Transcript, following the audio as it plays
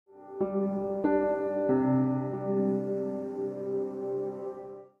Oh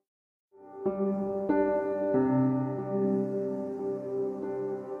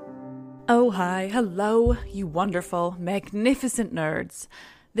hi, hello, you wonderful, magnificent nerds.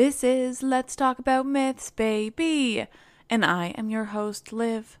 This is Let's Talk About Myths, baby, and I am your host,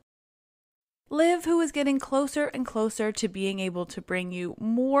 Liv. Liv, who is getting closer and closer to being able to bring you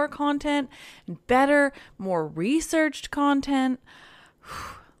more content, better, more researched content.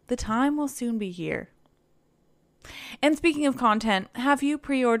 The time will soon be here. And speaking of content, have you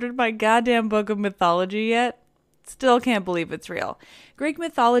pre-ordered my goddamn book of mythology yet? Still can't believe it's real. Greek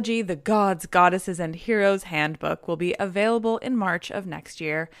Mythology, the Gods, Goddesses, and Heroes Handbook will be available in March of next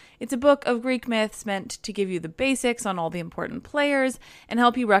year. It's a book of Greek myths meant to give you the basics on all the important players and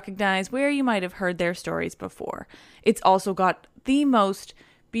help you recognize where you might have heard their stories before. It's also got the most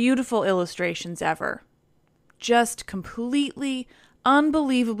beautiful illustrations ever. Just completely,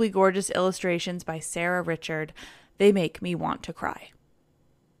 unbelievably gorgeous illustrations by Sarah Ruden. They make me want to cry.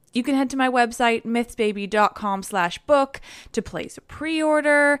 You can head to my website, mythsbaby.com/book, to place a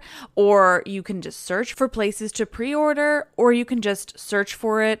pre-order, or you can just search for places to pre-order, or you can just search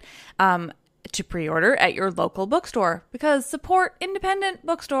for it to pre-order at your local bookstore, because support independent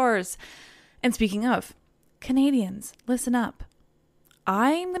bookstores. And speaking of, Canadians, listen up.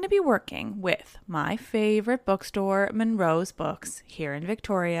 I'm going to be working with my favorite bookstore, Monroe's Books, here in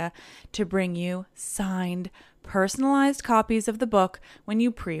Victoria, to bring you signed, personalized copies of the book when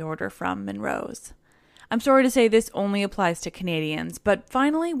you pre-order from Monroe's. I'm sorry to say this only applies to Canadians, but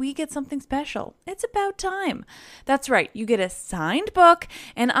finally we get something special. It's about time. That's right, you get a signed book,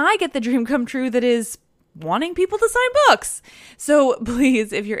 and I get the dream come true that is wanting people to sign books. So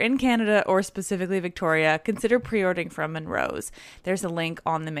please, if you're in Canada or specifically Victoria, consider pre-ordering from Monroe's. There's a link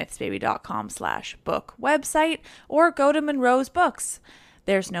on the mythsbaby.com/book website, or go to Monroe's Books.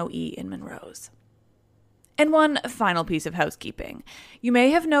 There's no E in Monroe's. And one final piece of housekeeping. You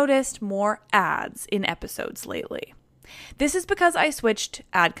may have noticed more ads in episodes lately. This is because I switched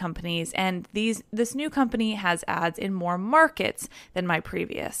ad companies, and this new company has ads in more markets than my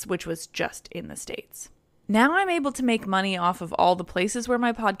previous, which was just in the States. Now I'm able to make money off of all the places where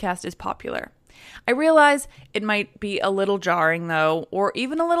my podcast is popular. I realize it might be a little jarring though, or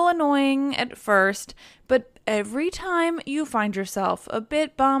even a little annoying at first, but every time you find yourself a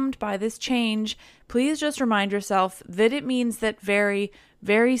bit bummed by this change, please just remind yourself that it means that very,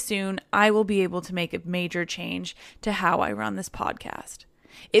 very soon I will be able to make a major change to how I run this podcast.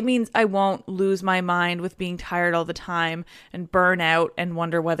 It means I won't lose my mind with being tired all the time and burn out and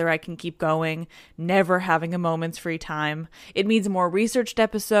wonder whether I can keep going, never having a moment's free time. It means more researched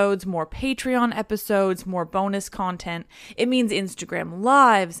episodes, more Patreon episodes, more bonus content. It means Instagram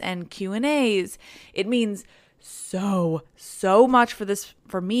lives and Q&As. It means so much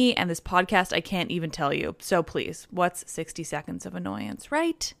for me and this podcast I can't even tell you. So please, what's 60 seconds of annoyance,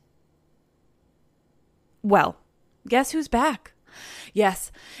 right? Well, guess who's back?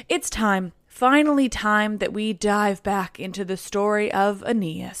 Yes, it's time, finally time that we dive back into the story of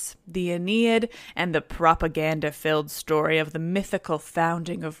Aeneas, the Aeneid, and the propaganda-filled story of the mythical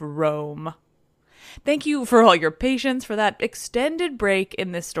founding of Rome. Thank you for all your patience for that extended break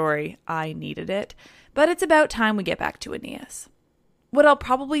in this story. I needed it, but it's about time we get back to Aeneas. What I'll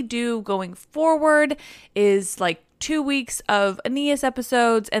probably do going forward is like 2 weeks of Aeneas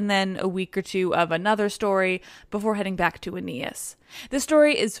episodes and then a week or two of another story before heading back to Aeneas. This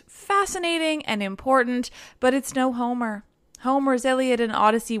story is fascinating and important, but it's no Homer. Homer's Iliad and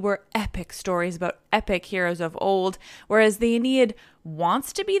Odyssey were epic stories about epic heroes of old, whereas the Aeneid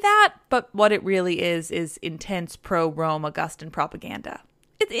wants to be that, but what it really is intense pro-Rome Augustan propaganda.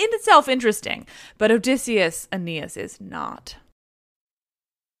 It's in itself interesting, but Odysseus, Aeneas is not.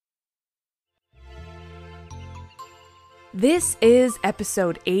 This is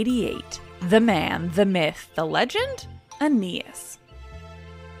episode 88, The Man, the Myth, the Legend, Aeneas.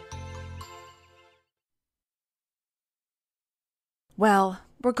 Well,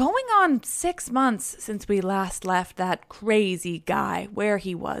 we're going on 6 months since we last left that crazy guy where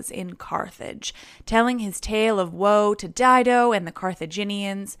he was in Carthage, telling his tale of woe to Dido and the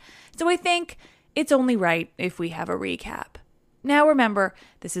Carthaginians, so I think it's only right if we have a recap. Now remember,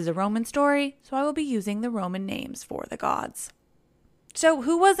 this is a Roman story, so I will be using the Roman names for the gods. So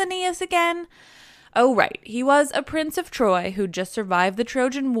who was Aeneas again? Oh right, he was a prince of Troy who just survived the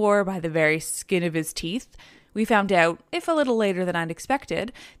Trojan War by the very skin of his teeth. We found out, if a little later than I'd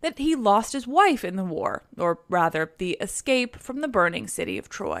expected, that he lost his wife in the war, or rather, the escape from the burning city of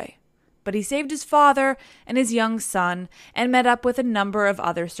Troy. But he saved his father and his young son and met up with a number of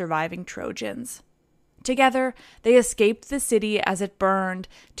other surviving Trojans. Together, they escaped the city as it burned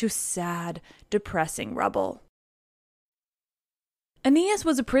to sad, depressing rubble. Aeneas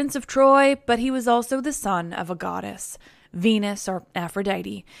was a prince of Troy, but he was also the son of a goddess. Venus, or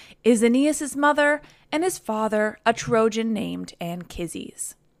Aphrodite, is Aeneas' mother, and his father, a Trojan named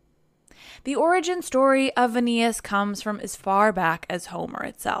Anchises. The origin story of Aeneas comes from as far back as Homer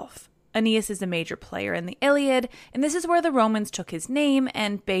itself. Aeneas is a major player in the Iliad, and this is where the Romans took his name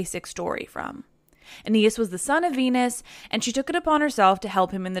and basic story from. Aeneas was the son of Venus, and she took it upon herself to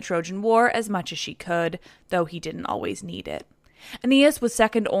help him in the Trojan War as much as she could, though he didn't always need it. Aeneas was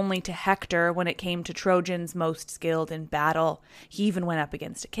second only to Hector when it came to Trojans most skilled in battle. He even went up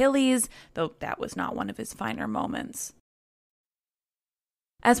against Achilles, though that was not one of his finer moments.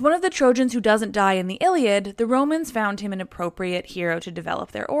 As one of the Trojans who doesn't die in the Iliad, the Romans found him an appropriate hero to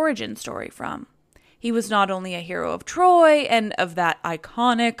develop their origin story from. He was not only a hero of Troy and of that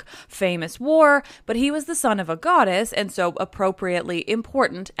iconic, famous war, but he was the son of a goddess and so appropriately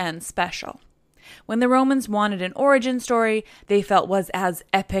important and special. When the Romans wanted an origin story they felt was as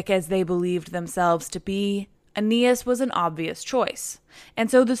epic as they believed themselves to be, Aeneas was an obvious choice.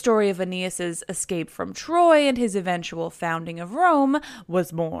 And so the story of Aeneas' escape from Troy and his eventual founding of Rome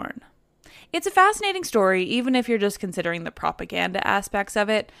was born. It's a fascinating story, even if you're just considering the propaganda aspects of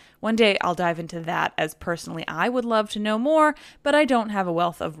it. One day I'll dive into that, as personally I would love to know more, but I don't have a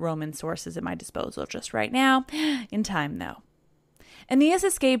wealth of Roman sources at my disposal just right now. In time, though. Aeneas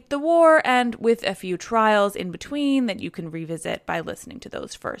escaped the war, and with a few trials in between that you can revisit by listening to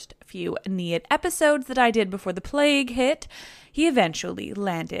those first few Aeneid episodes that I did before the plague hit, he eventually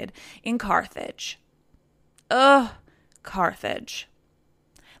landed in Carthage. Carthage.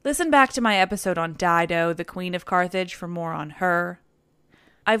 Listen back to my episode on Dido, the Queen of Carthage, for more on her.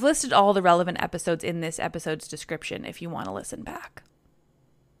 I've listed all the relevant episodes in this episode's description if you want to listen back.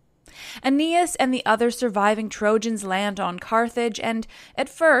 Aeneas and the other surviving Trojans land on Carthage, and at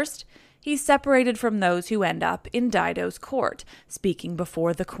first, he's separated from those who end up in Dido's court, speaking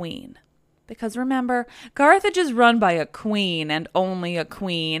before the queen. Because remember, Carthage is run by a queen, and only a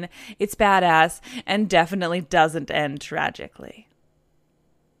queen. It's badass, and definitely doesn't end tragically.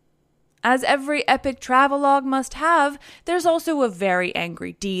 As every epic travelogue must have, there's also a very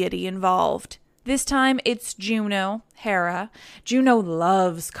angry deity involved. This time it's Juno, Hera. Juno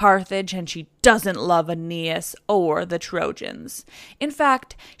loves Carthage and she doesn't love Aeneas or the Trojans. In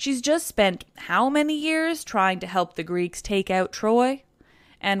fact, she's just spent how many years trying to help the Greeks take out Troy?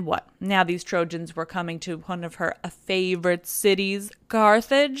 And what, now these Trojans were coming to one of her favorite cities,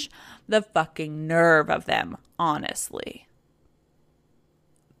 Carthage? The fucking nerve of them, honestly.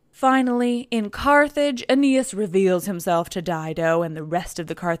 Finally, in Carthage, Aeneas reveals himself to Dido and the rest of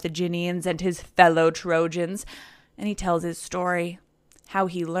the Carthaginians and his fellow Trojans, and he tells his story. How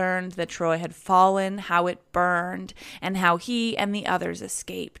he learned that Troy had fallen, how it burned, and how he and the others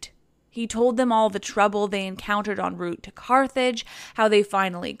escaped. He told them all the trouble they encountered en route to Carthage, how they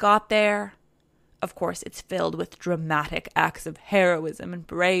finally got there. Of course, it's filled with dramatic acts of heroism and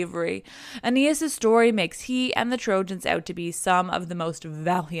bravery. Aeneas' story makes he and the Trojans out to be some of the most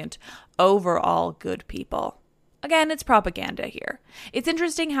valiant, overall good people. Again, it's propaganda here. It's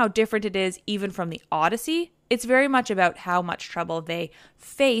interesting how different it is even from the Odyssey. It's very much about how much trouble they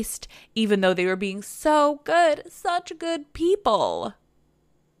faced, even though they were being so good, such good people.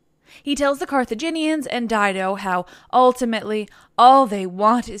 He tells the Carthaginians and Dido how, ultimately, all they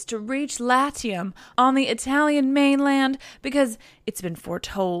want is to reach Latium on the Italian mainland because it's been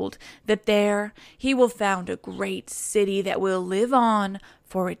foretold that there he will found a great city that will live on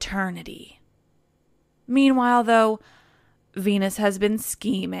for eternity. Meanwhile, though, Venus has been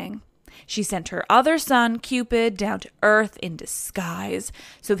scheming. She sent her other son, Cupid, down to Earth in disguise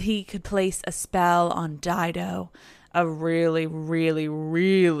so that he could place a spell on Dido. A really, really,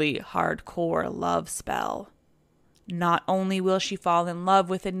 really hardcore love spell. Not only will she fall in love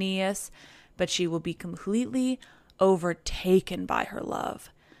with Aeneas, but she will be completely overtaken by her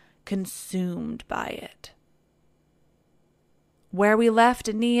love, consumed by it. Where we left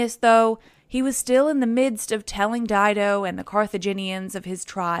Aeneas, though, he was still in the midst of telling Dido and the Carthaginians of his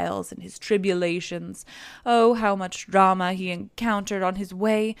trials and his tribulations. Oh, how much drama he encountered on his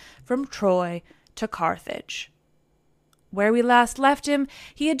way from Troy to Carthage. Where we last left him,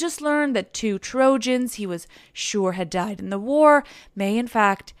 he had just learned that 2 Trojans he was sure had died in the war may in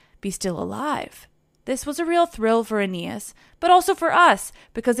fact be still alive. This was a real thrill for Aeneas, but also for us,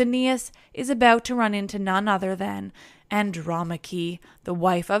 because Aeneas is about to run into none other than Andromache, the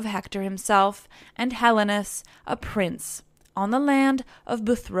wife of Hector himself, and Helenus, a prince, on the land of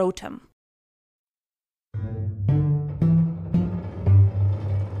Buthrotum.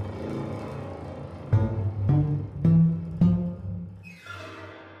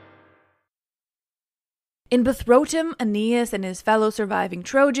 In Bothrotum, Aeneas and his fellow surviving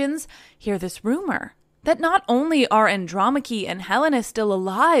Trojans hear this rumor that not only are Andromache and Helenus still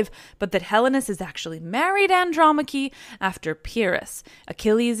alive, but that Helenus has actually married Andromache after Pyrrhus,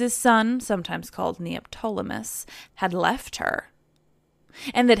 Achilles' son, sometimes called Neoptolemus, had left her.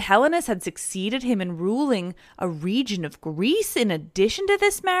 And that Helenus had succeeded him in ruling a region of Greece in addition to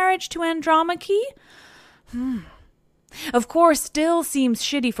this marriage to Andromache? Of course, still seems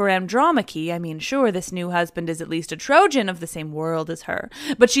shitty for Andromache. I mean, sure, this new husband is at least a Trojan of the same world as her,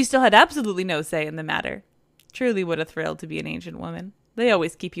 but she still had absolutely no say in the matter. Truly what a thrill to be an ancient woman. They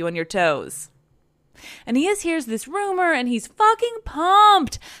always keep you on your toes. Aeneas hears this rumor and he's fucking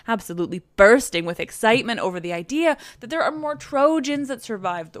pumped, absolutely bursting with excitement over the idea that there are more Trojans that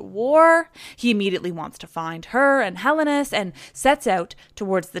survived the war. He immediately wants to find her and Helenus and sets out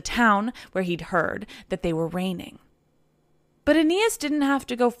towards the town where he'd heard that they were reigning. But Aeneas didn't have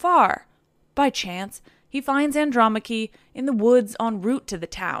to go far. By chance, he finds Andromache in the woods en route to the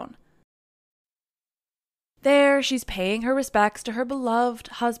town. There, she's paying her respects to her beloved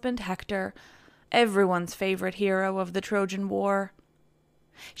husband Hector, everyone's favorite hero of the Trojan War.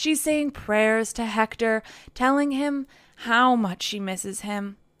 She's saying prayers to Hector, telling him how much she misses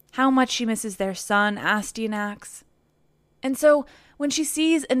him, how much she misses their son Astyanax. And so, when she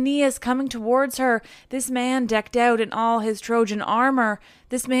sees Aeneas coming towards her, this man decked out in all his Trojan armor,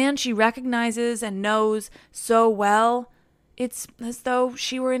 this man she recognizes and knows so well, it's as though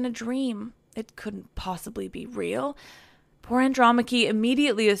she were in a dream. It couldn't possibly be real. Poor Andromache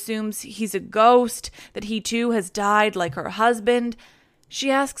immediately assumes he's a ghost, that he too has died like her husband. She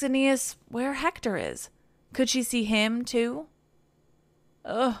asks Aeneas where Hector is. Could she see him too?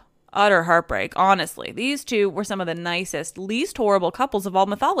 Ugh. Utter heartbreak, honestly. These two were some of the nicest, least horrible couples of all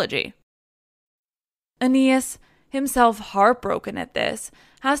mythology. Aeneas, himself heartbroken at this,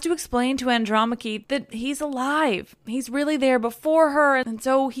 has to explain to Andromache that he's alive. He's really there before her, and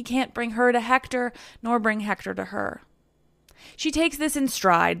so he can't bring her to Hector, nor bring Hector to her. She takes this in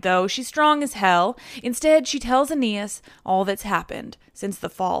stride, though. She's strong as hell. Instead, she tells Aeneas all that's happened since the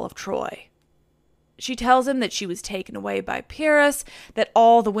fall of Troy. She tells him that she was taken away by Pyrrhus, that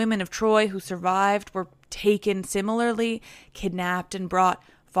all the women of Troy who survived were taken similarly, kidnapped and brought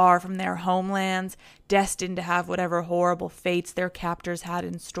far from their homelands, destined to have whatever horrible fates their captors had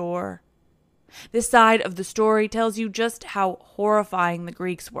in store. This side of the story tells you just how horrifying the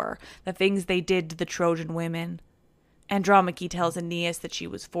Greeks were, the things they did to the Trojan women. Andromache tells Aeneas that she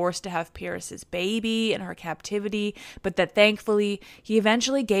was forced to have Pyrrhus's baby in her captivity, but that thankfully he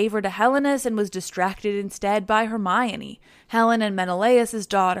eventually gave her to Helenus and was distracted instead by Hermione, Helen and Menelaus'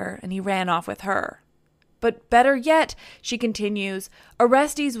 daughter, and he ran off with her. But better yet, she continues,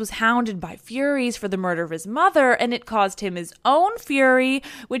 Orestes was hounded by Furies for the murder of his mother, and it caused him his own fury,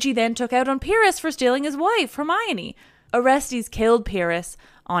 which he then took out on Pyrrhus for stealing his wife, Hermione. Orestes killed Pyrrhus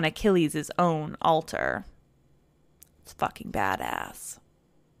on Achilles' own altar. It's fucking badass.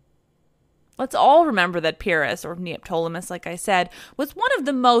 Let's all remember that Pyrrhus, or Neoptolemus, like I said, was one of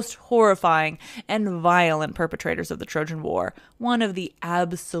the most horrifying and violent perpetrators of the Trojan War, one of the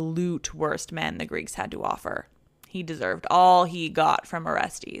absolute worst men the Greeks had to offer. He deserved all he got from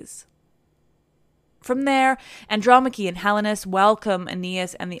Orestes. From there, Andromache and Helenus welcome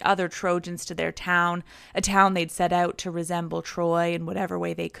Aeneas and the other Trojans to their town, a town they'd set out to resemble Troy in whatever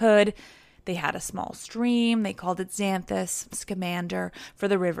way they could. They had a small stream, they called it Xanthus, Scamander, for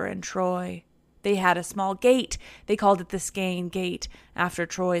the river in Troy. They had a small gate, they called it the Scaean Gate, after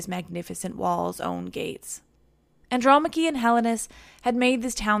Troy's magnificent wall's own gates. Andromache and Helenus had made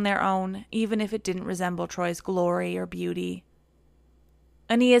this town their own, even if it didn't resemble Troy's glory or beauty.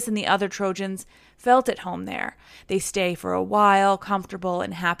 Aeneas and the other Trojans felt at home there. They stay for a while, comfortable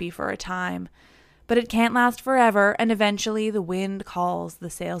and happy for a time. But it can't last forever, and eventually the wind calls the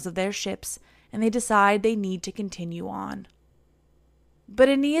sails of their ships, and they decide they need to continue on. But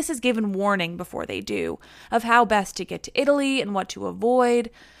Aeneas is given warning before they do, of how best to get to Italy and what to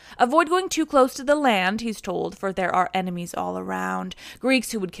avoid. Avoid going too close to the land, he's told, for there are enemies all around,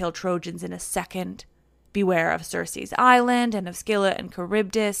 Greeks who would kill Trojans in a second. Beware of Circe's island and of Scylla and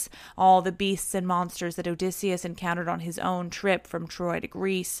Charybdis, all the beasts and monsters that Odysseus encountered on his own trip from Troy to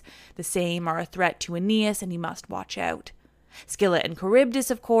Greece. The same are a threat to Aeneas, and he must watch out. Scylla and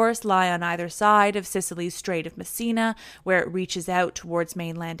Charybdis, of course, lie on either side of Sicily's Strait of Messina, where it reaches out towards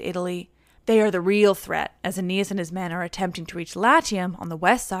mainland Italy. They are the real threat, as Aeneas and his men are attempting to reach Latium on the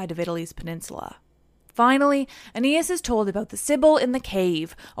west side of Italy's peninsula. Finally, Aeneas is told about the Sibyl in the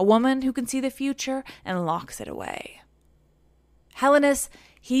cave, a woman who can see the future and locks it away. Helenus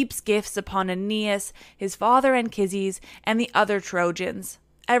heaps gifts upon Aeneas, his father Anchises, and the other Trojans.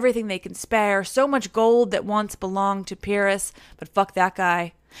 Everything they can spare, so much gold that once belonged to Pyrrhus, but fuck that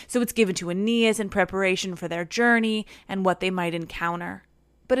guy. So it's given to Aeneas in preparation for their journey and what they might encounter.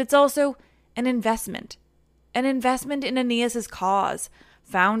 But it's also an investment in Aeneas's cause,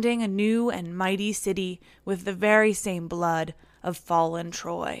 founding a new and mighty city with the very same blood of fallen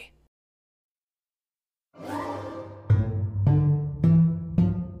Troy.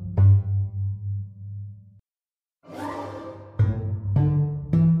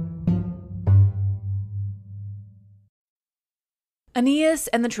 Aeneas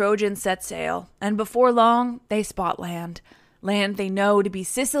and the Trojans set sail, and before long they spot land. Land they know to be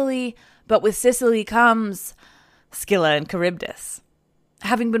Sicily, but with Sicily comes Scylla and Charybdis.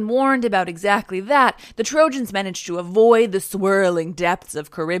 Having been warned about exactly that, the Trojans managed to avoid the swirling depths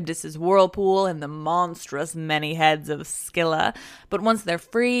of Charybdis's whirlpool and the monstrous many heads of Scylla, but once they're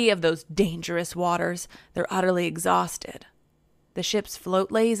free of those dangerous waters, they're utterly exhausted. The ships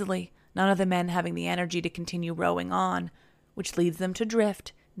float lazily, none of the men having the energy to continue rowing on, which leads them to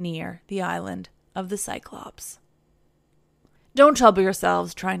drift near the island of the Cyclops. Don't trouble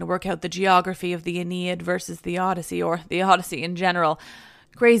yourselves trying to work out the geography of the Aeneid versus the Odyssey, or the Odyssey in general.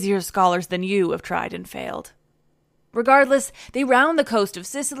 Crazier scholars than you have tried and failed. Regardless, they round the coast of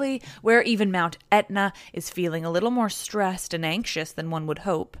Sicily, where even Mount Etna is feeling a little more stressed and anxious than one would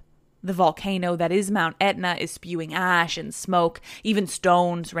hope. The volcano that is Mount Etna is spewing ash and smoke. Even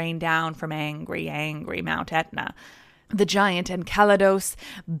stones rain down from angry, angry Mount Etna. The giant Enceladus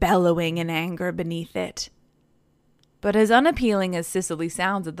bellowing in anger beneath it. But as unappealing as Sicily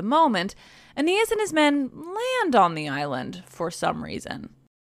sounds at the moment, Aeneas and his men land on the island for some reason.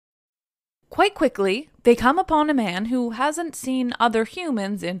 Quite quickly, they come upon a man who hasn't seen other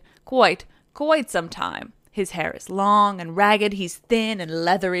humans in quite some time. His hair is long and ragged, he's thin and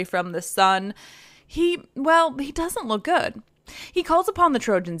leathery from the sun. He doesn't look good. He calls upon the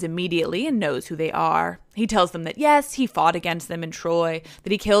Trojans immediately and knows who they are. He tells them that yes, he fought against them in Troy,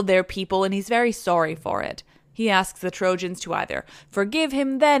 that he killed their people, and he's very sorry for it. He asks the Trojans to either forgive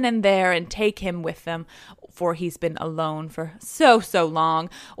him then and there and take him with them, for he's been alone for so long,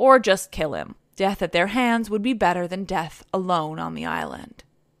 or just kill him. Death at their hands would be better than death alone on the island.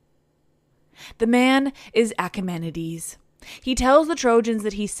 The man is Achaemenides. He tells the Trojans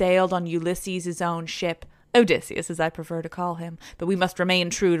that he sailed on Ulysses' own ship, Odysseus as I prefer to call him, but we must remain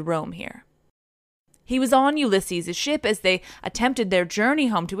true to Rome here. He was on Ulysses' ship as they attempted their journey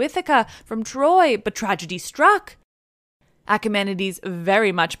home to Ithaca from Troy, but tragedy struck. Achaemenides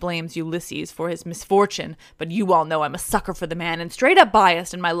very much blames Ulysses for his misfortune, but you all know I'm a sucker for the man and straight up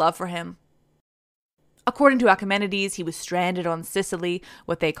biased in my love for him. According to Achaemenides, he was stranded on Sicily,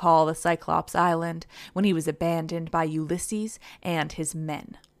 what they call the Cyclops Island, when he was abandoned by Ulysses and his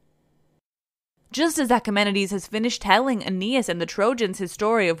men. Just as Achaemenides has finished telling Aeneas and the Trojans his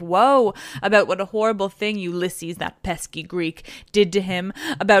story of woe about what a horrible thing Ulysses, that pesky Greek, did to him,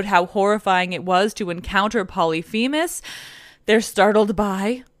 about how horrifying it was to encounter Polyphemus, they're startled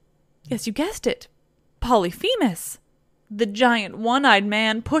by, yes, you guessed it, Polyphemus. The giant one-eyed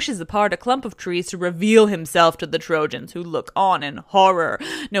man pushes apart a clump of trees to reveal himself to the Trojans, who look on in horror,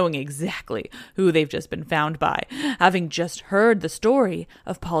 knowing exactly who they've just been found by, having just heard the story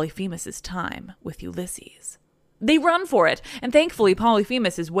of Polyphemus' time with Ulysses. They run for it, and thankfully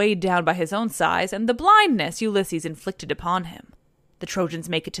Polyphemus is weighed down by his own size and the blindness Ulysses inflicted upon him. The Trojans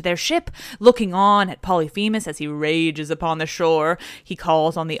make it to their ship, looking on at Polyphemus as he rages upon the shore. He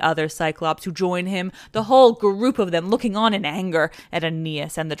calls on the other Cyclops who join him, the whole group of them looking on in anger at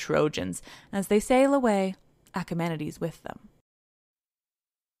Aeneas and the Trojans. As they sail away, Achaemenides with them.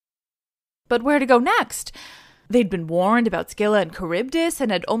 But where to go next? They'd been warned about Scylla and Charybdis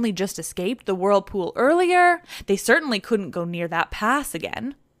and had only just escaped the whirlpool earlier. They certainly couldn't go near that pass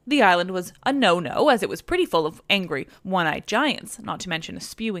again. The island was a no-no, as it was pretty full of angry, one-eyed giants, not to mention a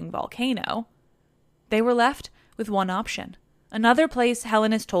spewing volcano. They were left with one option. Another place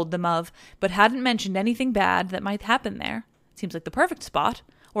Helenus told them of, but hadn't mentioned anything bad that might happen there. Seems like the perfect spot.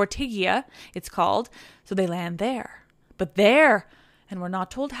 Ortygia, it's called, so they land there. But there, and we're not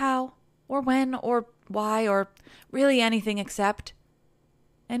told how, or when, or why, or really anything except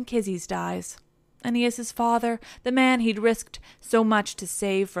Anchises dies. Aeneas' father, the man he'd risked so much to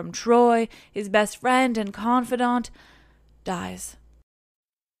save from Troy, his best friend and confidant, dies.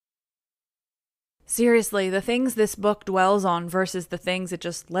 Seriously, the things this book dwells on versus the things it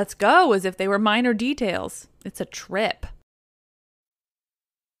just lets go as if they were minor details. It's a trip.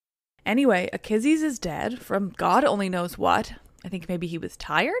 Anyway, Anchises is dead from God only knows what. I think maybe he was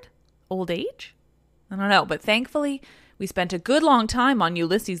tired? Old age? I don't know, but thankfully we spent a good long time on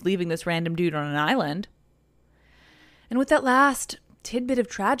Ulysses leaving this random dude on an island. And with that last tidbit of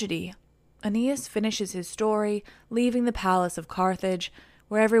tragedy. Aeneas finishes his story, leaving the palace of Carthage,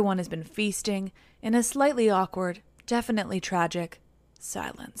 where everyone has been feasting, in a slightly awkward, definitely tragic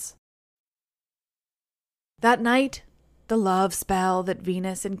silence. That night, the love spell that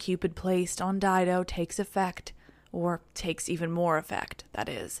Venus and Cupid placed on Dido takes effect, or takes even more effect, that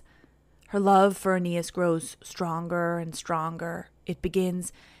is. Her love for Aeneas grows stronger and stronger. It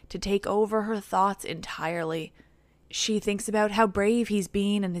begins to take over her thoughts entirely. She thinks about how brave he's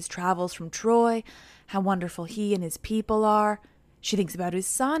been in his travels from Troy, how wonderful he and his people are. She thinks about his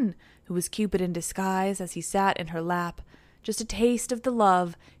son, who was Cupid in disguise as he sat in her lap, just a taste of the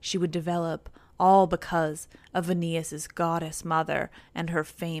love she would develop, all because of Aeneas's goddess mother and her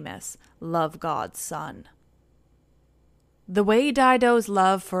famous love god son. The way Dido's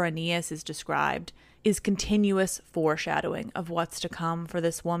love for Aeneas is described is continuous foreshadowing of what's to come for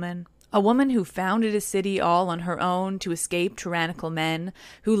this woman. A woman who founded a city all on her own to escape tyrannical men,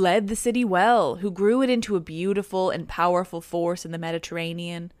 who led the city well, who grew it into a beautiful and powerful force in the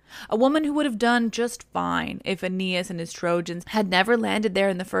Mediterranean. A woman who would have done just fine if Aeneas and his Trojans had never landed there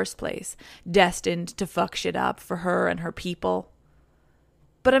in the first place, destined to fuck shit up for her and her people.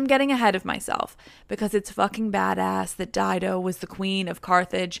 But I'm getting ahead of myself, because it's fucking badass that Dido was the queen of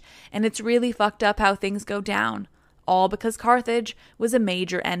Carthage, and it's really fucked up how things go down. All because Carthage was a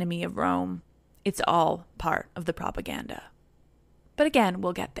major enemy of Rome. It's all part of the propaganda. But again,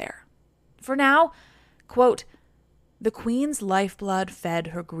 we'll get there. For now, quote, "The queen's lifeblood fed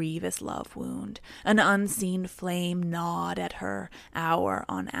her grievous love wound. An unseen flame gnawed at her hour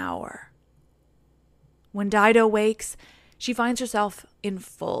on hour." When Dido wakes, she finds herself in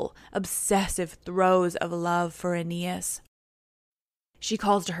full, obsessive throes of love for Aeneas. She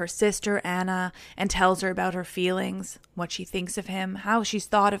calls to her sister, Anna, and tells her about her feelings, what she thinks of him, how she's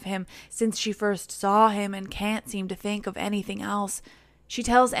thought of him since she first saw him and can't seem to think of anything else. She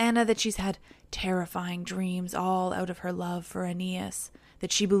tells Anna that she's had terrifying dreams all out of her love for Aeneas,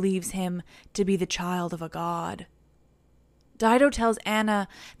 that she believes him to be the child of a god. Dido tells Anna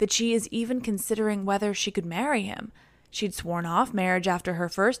that she is even considering whether she could marry him. She'd sworn off marriage after her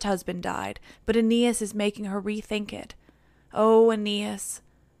first husband died, but Aeneas is making her rethink it. Oh, Aeneas.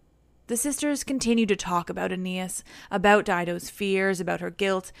 The sisters continue to talk about Aeneas, about Dido's fears, about her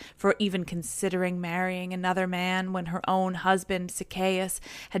guilt for even considering marrying another man when her own husband, Sichaeus,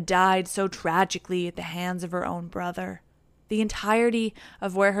 had died so tragically at the hands of her own brother. The entirety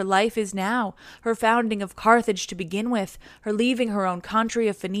of where her life is now, her founding of Carthage to begin with, her leaving her own country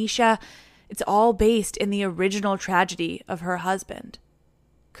of Phoenicia, it's all based in the original tragedy of her husband.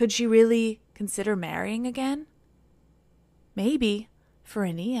 Could she really consider marrying again? Maybe, for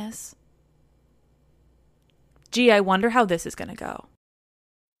Aeneas. Gee, I wonder how this is going to go.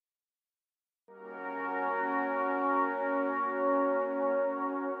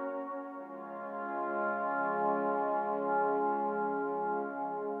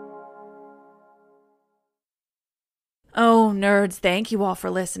 Oh, nerds, thank you all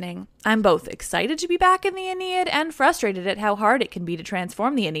for listening. I'm both excited to be back in the Aeneid and frustrated at how hard it can be to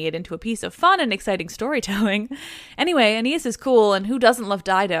transform the Aeneid into a piece of fun and exciting storytelling. Anyway, Aeneas is cool, and who doesn't love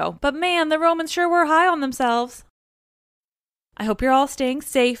Dido? But man, the Romans sure were high on themselves. I hope you're all staying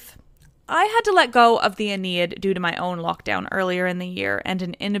safe. I had to let go of the Aeneid due to my own lockdown earlier in the year and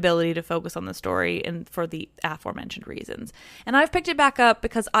an inability to focus on the story for the aforementioned reasons. And I've picked it back up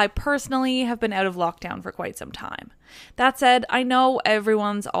because I personally have been out of lockdown for quite some time. That said, I know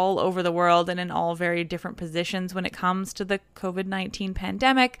everyone's all over the world and in all very different positions when it comes to the COVID-19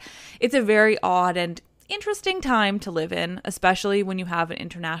 pandemic. It's a very odd and interesting time to live in, especially when you have an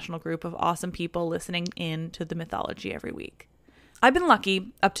international group of awesome people listening in to the mythology every week. I've been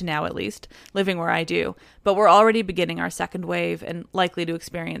lucky, up to now at least, living where I do, but we're already beginning our second wave and likely to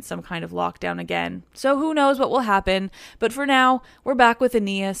experience some kind of lockdown again. So who knows what will happen, but for now, we're back with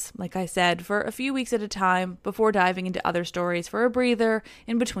Aeneas, like I said, for a few weeks at a time before diving into other stories for a breather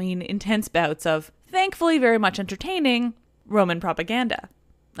in between intense bouts of, thankfully very much entertaining, Roman propaganda.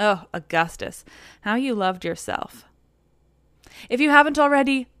 Oh, Augustus, how you loved yourself. If you haven't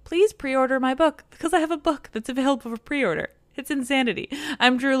already, please pre-order my book, because I have a book that's available for pre-order. It's insanity.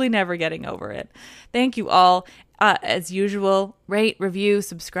 I'm truly never getting over it. Thank you all. As usual, rate, review,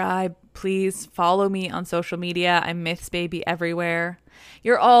 subscribe. Please follow me on social media. I'm Myths Baby everywhere.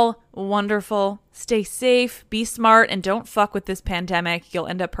 You're all wonderful. Stay safe, be smart, and don't fuck with this pandemic. You'll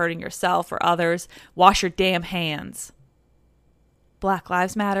end up hurting yourself or others. Wash your damn hands. Black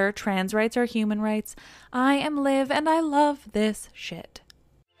Lives Matter. Trans rights are human rights. I am Liv, and I love this shit.